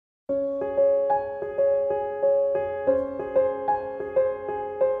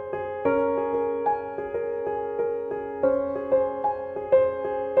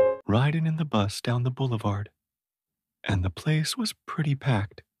riding in the bus down the boulevard, and the place was pretty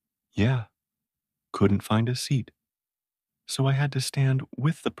packed. Yeah, couldn't find a seat, so I had to stand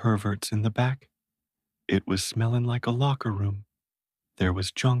with the perverts in the back. It was smelling like a locker room. There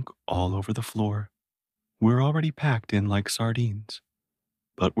was junk all over the floor. We're already packed in like sardines,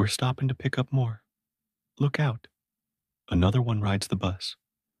 but we're stopping to pick up more. Look out. Another one rides the bus.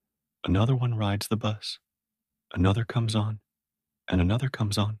 Another one rides the bus. Another comes on, and another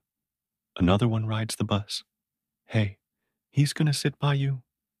comes on. Another one rides the bus. Hey, he's gonna sit by you.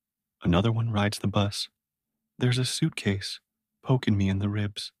 Another one rides the bus. There's a suitcase poking me in the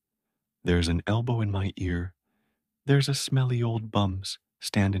ribs. There's an elbow in my ear. There's a smelly old bums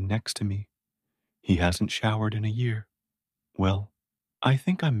standing next to me. He hasn't showered in a year. Well, I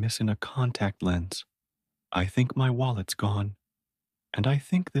think I'm missing a contact lens. I think my wallet's gone. And I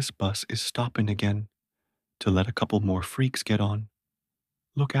think this bus is stopping again to let a couple more freaks get on.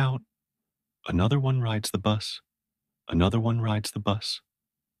 Look out. Another one rides the bus. Another one rides the bus.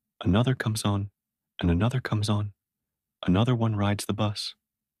 Another comes on, and another comes on. Another one rides the bus.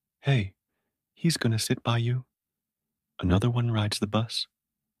 Hey, he's gonna sit by you. Another one rides the bus.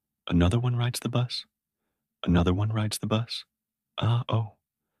 Another one rides the bus. Another one rides the bus. Oh.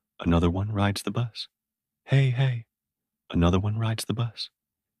 Another one rides the bus. Hey, hey. Another one rides the bus.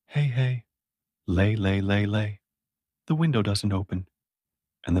 Hey, hey. Lay, lay, lay, lay. The window doesn't open,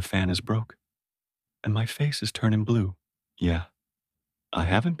 and the fan is broke, and my face is turning blue. Yeah, I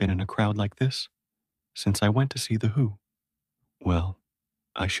haven't been in a crowd like this since I went to see The Who. Well,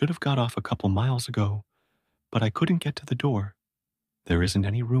 I should have got off a couple miles ago, but I couldn't get to the door. There isn't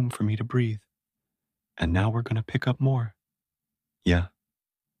any room for me to breathe. And now we're gonna pick up more. Yeah,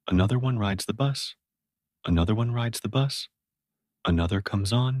 another one rides the bus. Another one rides the bus. Another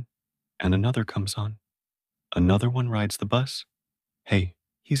comes on, and another comes on. Another one rides the bus. Hey,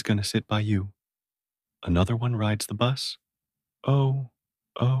 he's gonna sit by you. Another one rides the bus. Oh,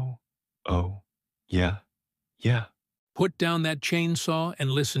 oh, oh. Yeah, yeah. Put down that chainsaw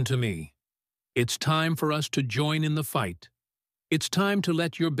and listen to me. It's time for us to join in the fight. It's time to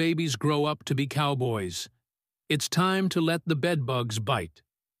let your babies grow up to be cowboys. It's time to let the bedbugs bite.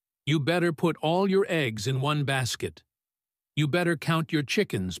 You better put all your eggs in one basket. You better count your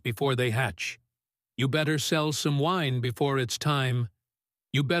chickens before they hatch. You better sell some wine before it's time.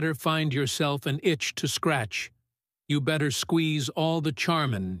 You better find yourself an itch to scratch. You better squeeze all the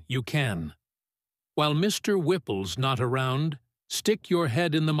charmin' you can. While Mr. Whipple's not around, stick your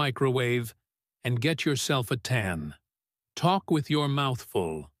head in the microwave and get yourself a tan. Talk with your mouth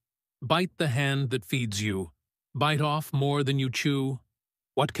full. Bite the hand that feeds you. Bite off more than you chew.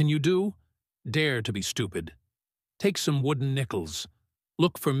 What can you do? Dare to be stupid. Take some wooden nickels.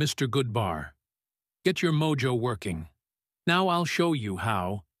 Look for Mr. Goodbar. Get your mojo working. Now I'll show you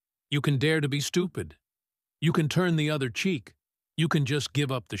how. You can dare to be stupid. You can turn the other cheek. You can just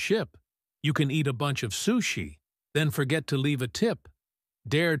give up the ship. You can eat a bunch of sushi, then forget to leave a tip.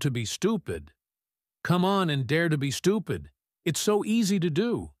 Dare to be stupid. Come on and dare to be stupid. It's so easy to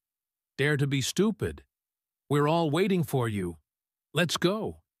do. Dare to be stupid. We're all waiting for you. Let's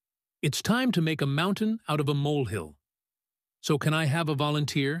go. It's time to make a mountain out of a molehill. So can I have a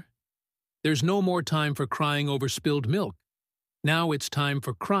volunteer? There's no more time for crying over spilled milk. Now it's time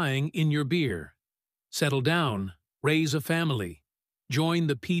for crying in your beer. Settle down, raise a family, join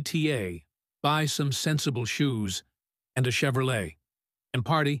the PTA, buy some sensible shoes and a Chevrolet, and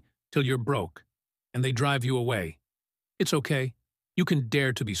party till you're broke, and they drive you away. It's okay. You can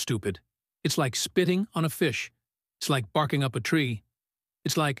dare to be stupid. It's like spitting on a fish. It's like barking up a tree.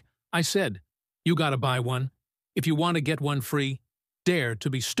 It's like, I said, you gotta buy one. If you want to get one free, dare to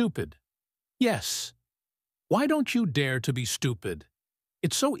be stupid. Yes. Why don't you dare to be stupid?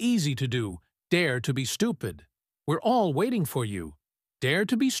 It's so easy to do. Dare to be stupid. We're all waiting for you. Dare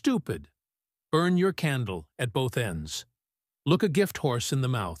to be stupid. Burn your candle at both ends. Look a gift horse in the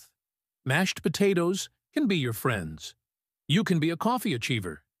mouth. Mashed potatoes can be your friends. You can be a coffee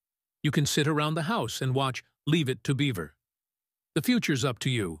achiever. You can sit around the house and watch Leave It to Beaver. The future's up to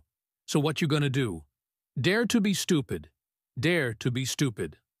you. So what you gonna do? Dare to be stupid. Dare to be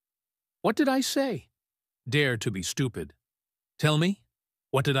stupid. What did I say? Dare to be stupid. Tell me,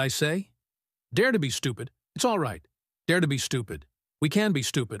 what did I say? Dare to be stupid. It's all right. Dare to be stupid. We can be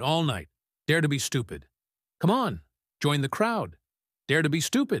stupid all night. Dare to be stupid. Come on, join the crowd. Dare to be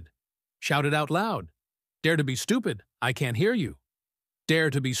stupid. Shout it out loud. Dare to be stupid. I can't hear you. Dare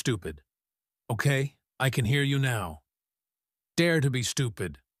to be stupid. Okay, I can hear you now. Dare to be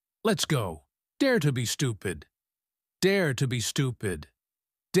stupid. Let's go. Dare to be stupid. Dare to be stupid.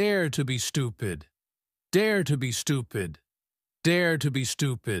 Dare to be stupid. Dare to be stupid. Dare to be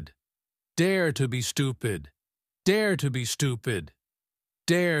stupid. Dare to be stupid. Dare to be stupid.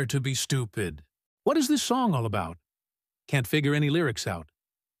 Dare to be stupid. What is this song all about? Can't figure any lyrics out.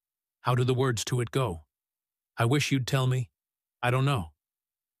 How do the words to it go? I wish you'd tell me. I don't know.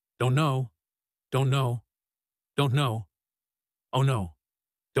 Don't know. Don't know. Don't know. Oh no.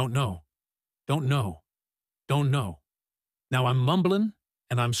 Don't know. Don't know. Don't know. Now I'm mumbling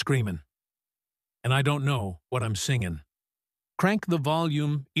and I'm screaming. And I don't know what I'm singing. Crank the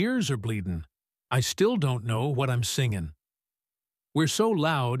volume, ears are bleeding. I still don't know what I'm singing. We're so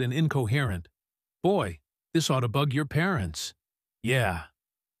loud and incoherent. Boy, this ought to bug your parents. Yeah,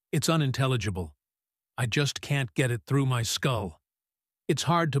 it's unintelligible. I just can't get it through my skull. It's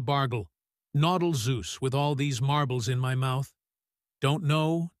hard to bargle. Noddle Zeus with all these marbles in my mouth. Don't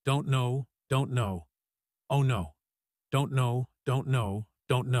know, don't know, don't know. Oh no. Don't know, don't know,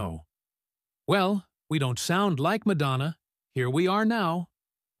 don't know. Well, we don't sound like Madonna. Here we are now.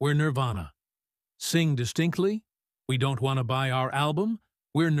 We're Nirvana. Sing distinctly. We don't want to buy our album.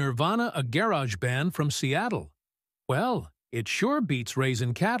 We're Nirvana, a garage band from Seattle. Well, it sure beats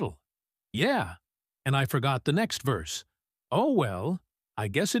raising cattle. Yeah, and I forgot the next verse. Oh well, I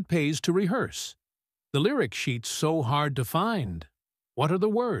guess it pays to rehearse. The lyric sheet's so hard to find. What are the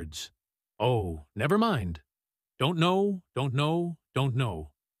words? Oh, never mind. Don't know, don't know, don't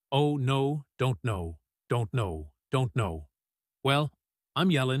know. Oh no, don't know, don't know, don't know. Well, I'm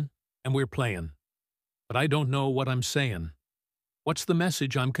yelling, and we're playing. But I don't know what I'm saying. What's the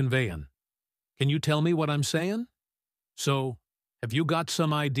message I'm conveying? Can you tell me what I'm saying? So, have you got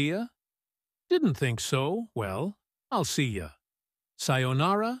some idea? Didn't think so. Well, I'll see ya.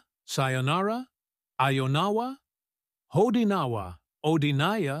 Sayonara, sayonara, ayonawa, hodinawa,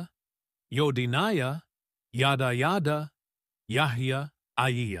 odinaya, yodinaya, yada yada, yahya,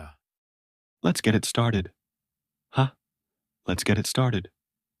 aiya. Let's get it started. Huh? Let's get it started.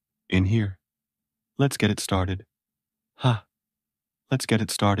 In here. Let's get it started. Huh? Let's get it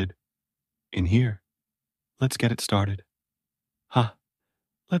started. In here. Let's get it started. Huh?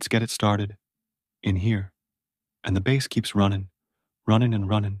 Let's get it started. In here. And the bass keeps running, running and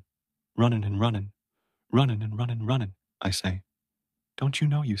running, running and running, running and running, running, I say. Don't you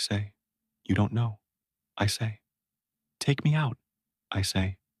know, you say. You don't know, I say. Take me out, I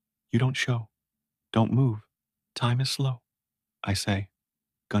say. You don't show. Don't move. Time is slow, I say.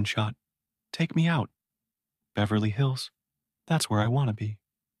 Gunshot. Take me out. Beverly Hills. That's where I want to be.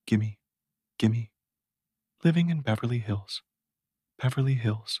 Gimme. Gimme. Living in Beverly Hills. Beverly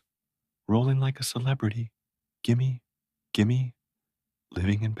Hills. Rolling like a celebrity. Gimme. Gimme.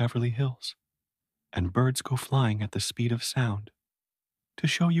 Living in Beverly Hills. And birds go flying at the speed of sound. To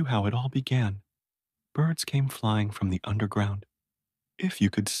show you how it all began, birds came flying from the underground. If you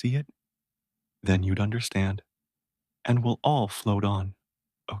could see it, then you'd understand. And we'll all float on,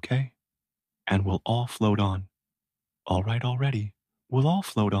 okay? And we'll all float on. All right already, we'll all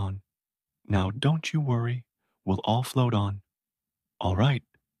float on. Now don't you worry, we'll all float on. All right,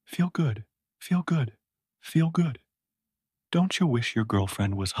 feel good, feel good, feel good. Don't you wish your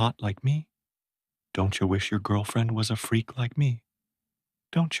girlfriend was hot like me? Don't you wish your girlfriend was a freak like me?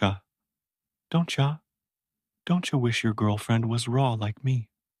 Don't ya? Don't ya? Don't you wish your girlfriend was raw like me?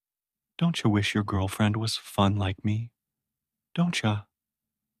 Don't you wish your girlfriend was fun like me? Don't ya?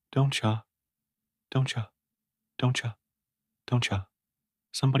 Don't ya? Don't ya? Don't ya? Don't ya?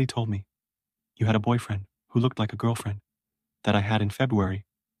 Somebody told me you had a boyfriend who looked like a girlfriend that I had in February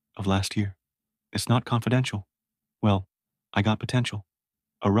of last year. It's not confidential. Well, I got potential.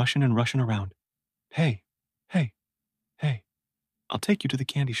 A Russian and Russian around. Hey, hey, hey. I'll take you to the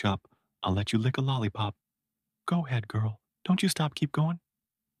candy shop. I'll let you lick a lollipop. Go ahead, girl. Don't you stop, keep going.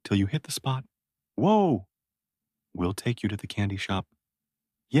 Till you hit the spot. Whoa! We'll take you to the candy shop.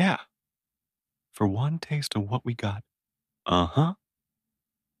 Yeah! For one taste of what we got. Uh-huh.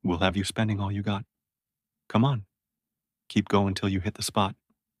 We'll have you spending all you got. Come on. Keep going till you hit the spot.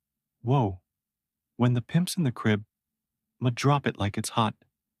 Whoa. When the pimp's in the crib, ma drop it like it's hot.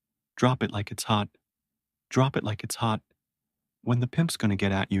 Drop it like it's hot. Drop it like it's hot. When the pimp's gonna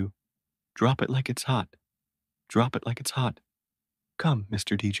get at you, drop it like it's hot. Drop it like it's hot. Come,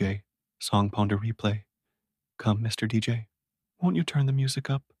 Mr. DJ. Song Ponder replay. Come, Mr. DJ. Won't you turn the music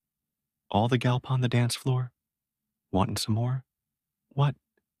up? All the gal on the dance floor. Wantin' some more? What?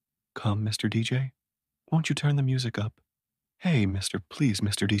 Come, Mr. DJ. Won't you turn the music up? Hey, please,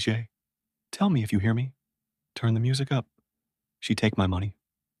 Mr. DJ. Tell me if you hear me. Turn the music up. She take my money.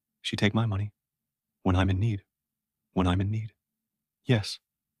 She take my money. When I'm in need. When I'm in need. Yes,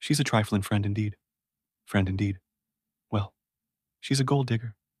 she's a triflin' friend indeed. Friend indeed. Well, she's a gold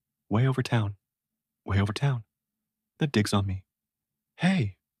digger. Way over town. Way over town. That digs on me.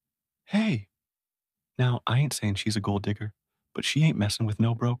 Hey, Hey! Now, I ain't saying she's a gold digger, but she ain't messing with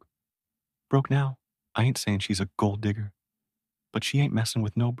no broke. Broke now. I ain't saying she's a gold digger, but she ain't messing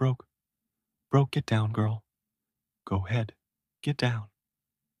with no broke. Broke, get down, girl. Go ahead. Get down.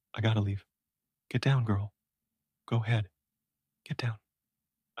 I gotta leave. Get down, girl. Go ahead. Get down.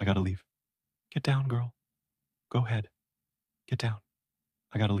 I gotta leave. Get down, girl. Go ahead. Get down.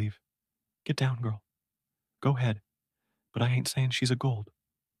 I gotta leave. Get down, girl. Go ahead. But I ain't saying she's a gold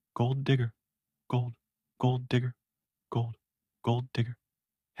digger. Gold digger. Gold digger.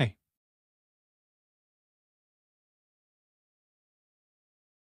 Hey.